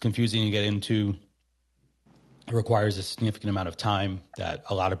 It's confusing to get into. It requires a significant amount of time that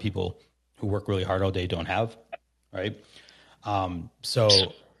a lot of people who work really hard all day don't have, right?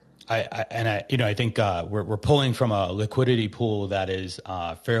 So I think we're pulling from a liquidity pool that is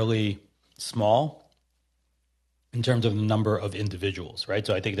fairly small in terms of the number of individuals, right?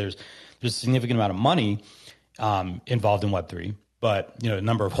 So I think there's a significant amount of money involved in Web3, but the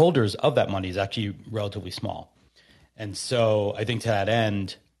number of holders of that money is actually relatively small. And so I think to that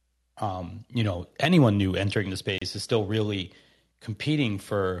end, anyone new entering the space is still really competing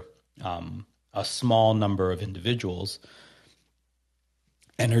for a small number of individuals,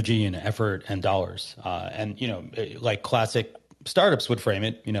 energy and effort and dollars. And like classic startups would frame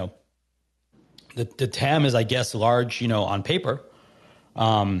it, the TAM is, I guess, large, on paper.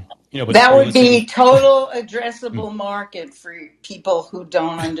 But that would be total addressable market for people who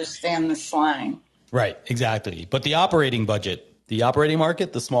don't understand the slang. Right, exactly. But the operating budget, the operating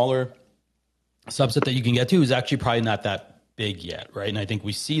market, the smaller subset that you can get to is actually probably not that big yet, right? And I think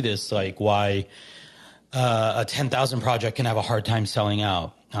we see this, like why a 10,000 project can have a hard time selling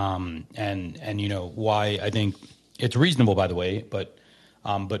out, and why I think it's reasonable, by the way, but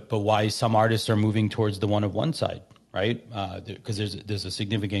why some artists are moving towards the one of one side, right? Because there's a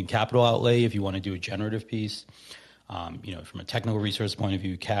significant capital outlay if you want to do a generative piece, from a technical resource point of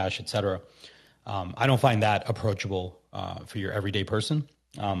view, cash, et cetera. I don't find that approachable for your everyday person.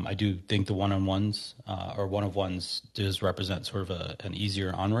 I do think the one-on-ones or one-of-ones does represent sort of an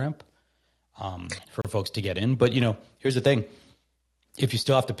easier on-ramp for folks to get in. But, here's the thing. If you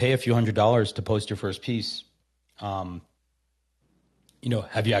still have to pay a few $100s to post your first piece, have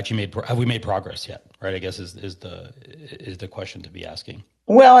we made progress yet? Right. I guess is the question to be asking.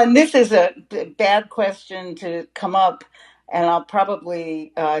 Well, and this is a bad question to come up, and I'll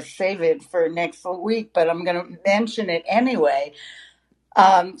probably save it for next week, but I'm going to mention it anyway.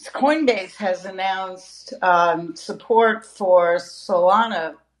 Coinbase has announced support for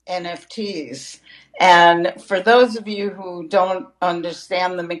Solana NFTs. And for those of you who don't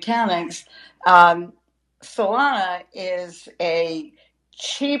understand the mechanics, Solana is a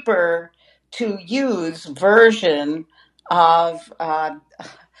cheaper to use version of a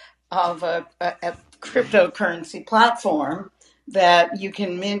cryptocurrency platform that you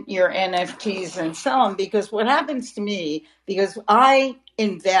can mint your NFTs and sell them. Because what happens to me, because I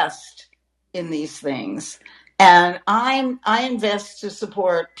invest in these things, and I invest to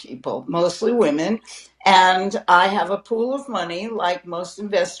support people, mostly women, And I have a pool of money, like most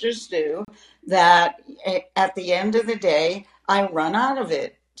investors do, that at the end of the day, I run out of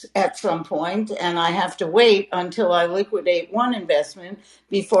it at some point, and I have to wait until I liquidate one investment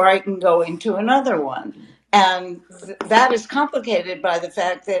before I can go into another one. And that is complicated by the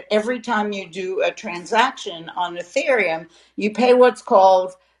fact that every time you do a transaction on Ethereum, you pay what's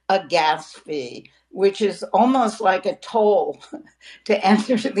called a gas fee, which is almost like a toll to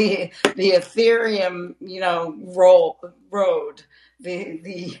enter the Ethereum, road,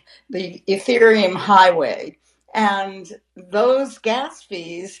 the Ethereum highway, and those gas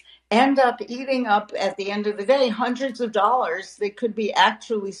fees end up eating up at the end of the day hundreds of dollars that could be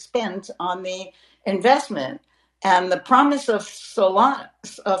actually spent on the investment. And the promise of Solana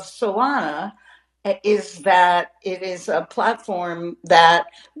is that it is a platform that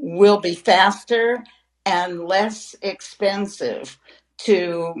will be faster and less expensive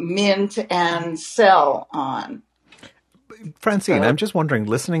to mint and sell on. Francine, I'm just wondering,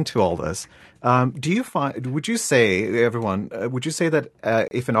 listening to all this, would you say that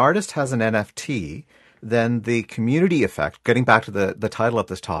if an artist has an NFT, then the community effect, getting back to the title of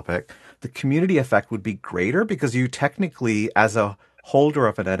this topic, the community effect would be greater because you technically, as a holder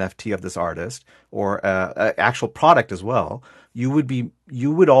of an NFT of this artist or an actual product as well, you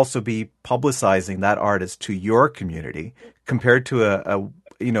would also be publicizing that artist to your community compared to a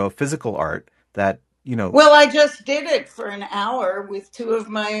physical art that. Well, I just did it for an hour with two of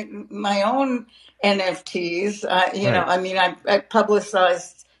my own NFTs. Right. I mean, I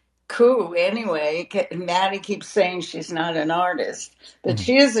publicized Koo anyway. Maddie keeps saying she's not an artist, but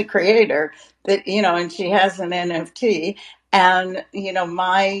she is a creator. That and she has an NFT, and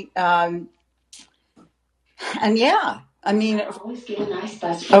and yeah, I mean, always get a nice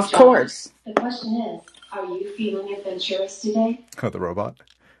buzz. of course. The question is, are you feeling adventurous today? Oh, the robot.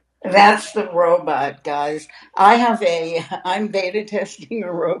 That's the robot, guys. I'm beta testing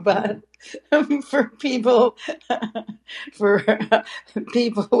a robot for people, for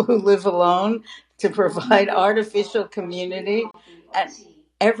people who live alone to provide artificial community. And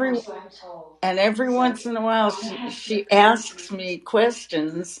every once in a while, she asks me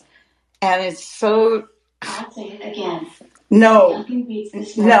questions, and it's so. I'll say it again. No,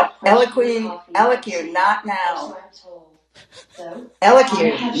 Eloquy, not now.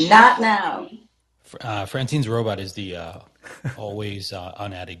 Eloquy, not now. Francine's robot is the always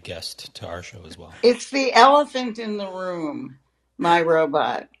unadded guest to our show as well. It's the elephant in the room, my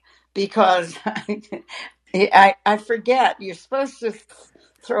robot, because I forget. You're supposed to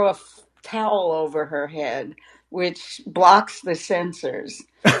throw a towel over her head, which blocks the sensors.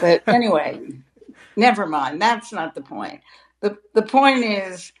 But anyway, never mind. That's not the point. The point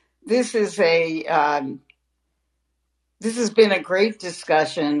is, this has been a great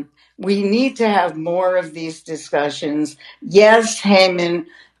discussion. We need to have more of these discussions. Yes, Heyman,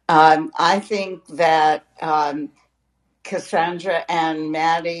 I think that Cassandra and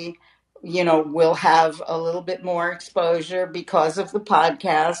Maddie, will have a little bit more exposure because of the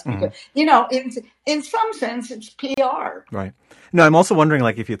podcast. Because, in some sense, it's PR. Right. No, I'm also wondering,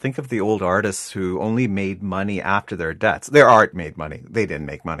 like, if you think of the old artists who only made money after their deaths, their art made money. They didn't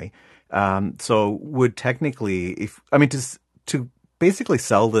make money. So would technically, to basically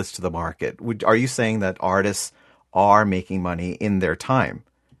sell this to the market, are you saying that artists are making money in their time?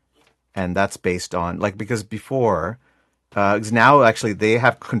 And that's based on, like, because before, because now actually they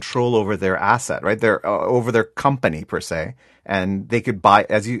have control over their asset, right? They're over their company per se, and they could buy,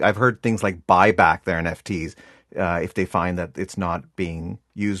 I've heard things like buy back their NFTs if they find that it's not being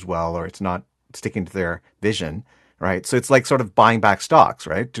used well or it's not sticking to their vision, right? So it's like sort of buying back stocks,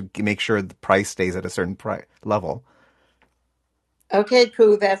 right? To make sure the price stays at a certain level. Okay,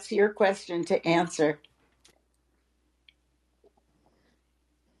 Koo, that's your question to answer.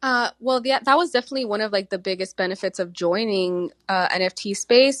 Well, yeah, that was definitely one of like the biggest benefits of joining NFT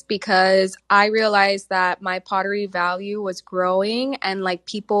space, because I realized that my pottery value was growing, and like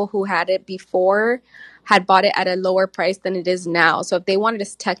people who had it before had bought it at a lower price than it is now. So if they wanted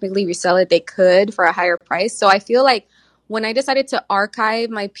to technically resell it, they could for a higher price. So I feel like when I decided to archive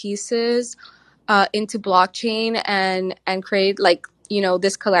my pieces into blockchain and create like,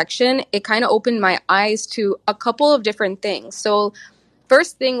 this collection, it kind of opened my eyes to a couple of different things. So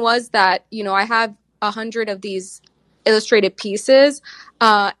first thing was that, I have 100 of these illustrated pieces,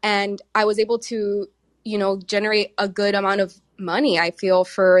 and I was able to, generate a good amount of money, I feel,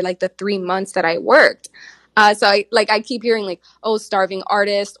 for like the 3 months that I worked. So I keep hearing like, oh, starving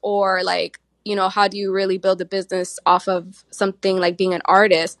artist, or like, how do you really build a business off of something like being an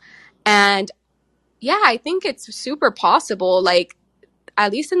artist? And yeah, I think it's super possible. Like,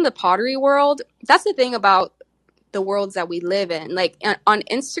 at least in the pottery world, that's the thing about the worlds that we live in. Like on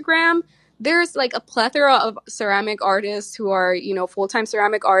Instagram, there's like a plethora of ceramic artists who are, full-time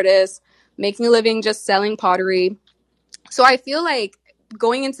ceramic artists making a living just selling pottery. So I feel like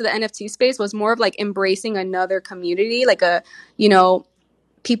going into the NFT space was more of like embracing another community, like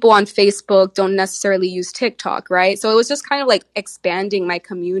people on Facebook don't necessarily use TikTok, right? So it was just kind of like expanding my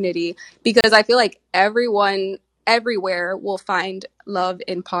community, because I feel like everyone everywhere will find love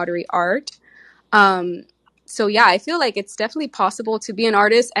in pottery art. So yeah, I feel like it's definitely possible to be an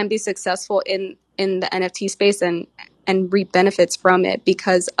artist and be successful in the NFT space and reap benefits from it,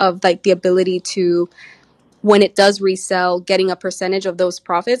 because of like the ability to, when it does resell, getting a percentage of those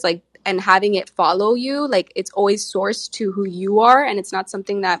profits, like, and having it follow you, like it's always sourced to who you are, and it's not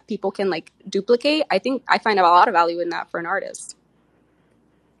something that people can like duplicate. I think I find a lot of value in that for an artist.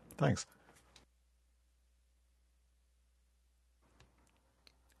 Thanks.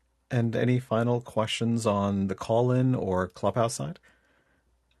 And any final questions on the call-in or Clubhouse side?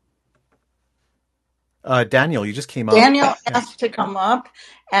 Daniel, you just came up. Daniel asked to come up,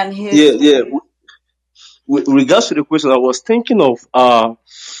 and Yeah, his yeah. With regards to the question, I was thinking of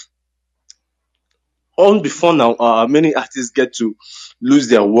on before now, many artists get to lose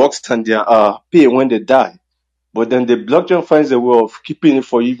their works and their pay when they die. But then the blockchain finds a way of keeping it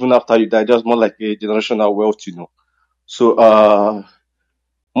for you even after you die, just more like a generational wealth. So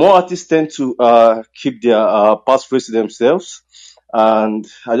more artists tend to keep their passphrase to themselves. And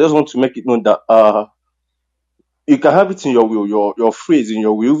I just want to make it known that you can have it in your will, your phrase in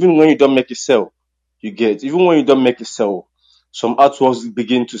your will, even when you don't make it sell. Even when you don't make it sell, some artworks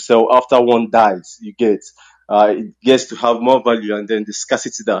begin to sell after one dies. It gets to have more value, and then the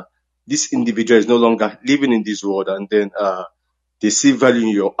scarcity that this individual is no longer living in this world, and then they see value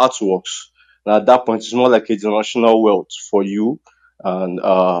in your artworks. And at that point, it's more like a generational wealth for you and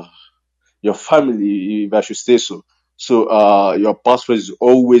your family, if I should say so. So your passport is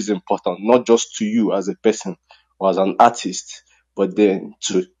always important, not just to you as a person or as an artist, but then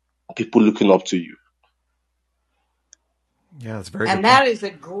to people looking up to you. Yeah, that's very and good point. that is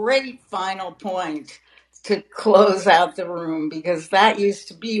a great final point to close out the room, because that used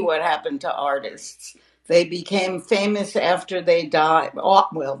to be what happened to artists. They became famous after they died.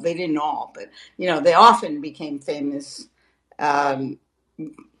 Well, they didn't all, but they often became famous after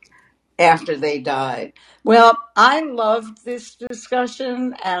they died. Well, I loved this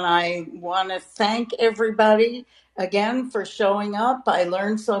discussion, and I want to thank everybody again for showing up. I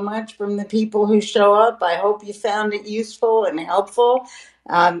learned so much from the people who show up. I hope you found it useful and helpful.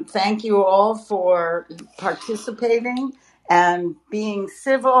 Thank you all for participating and being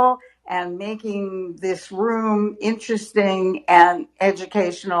civil and making this room interesting and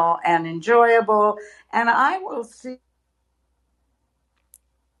educational and enjoyable. And I will see.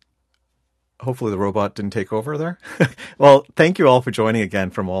 Hopefully the robot didn't take over there. Well, thank you all for joining again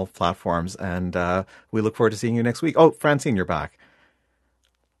from all platforms, and we look forward to seeing you next week. Oh, Francine, you're back.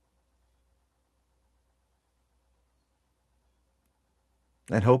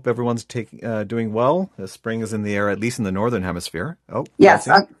 And hope everyone's doing well. The spring is in the air, at least in the northern hemisphere. Oh, Yes,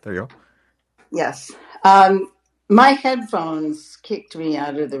 Francine, there you go. yes. My headphones kicked me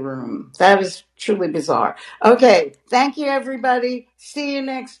out of the room. That was truly bizarre. Okay, thank you, everybody. See you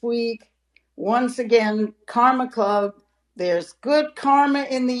next week. Once again, Karma Club. There's good karma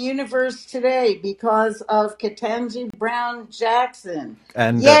in the universe today because of Ketanji Brown Jackson.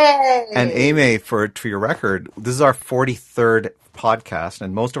 And Yay! Amy, for your record, this is our 43rd podcast,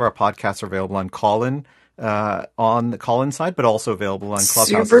 and most of our podcasts are available on Callin, on the Callin side, but also available on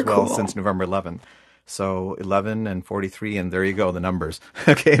Clubhouse Super as well cool. since November 11. So 11 and 43, and there you go, the numbers.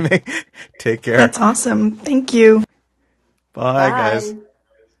 Okay, Amy, take care. That's awesome. Thank you. Bye, guys.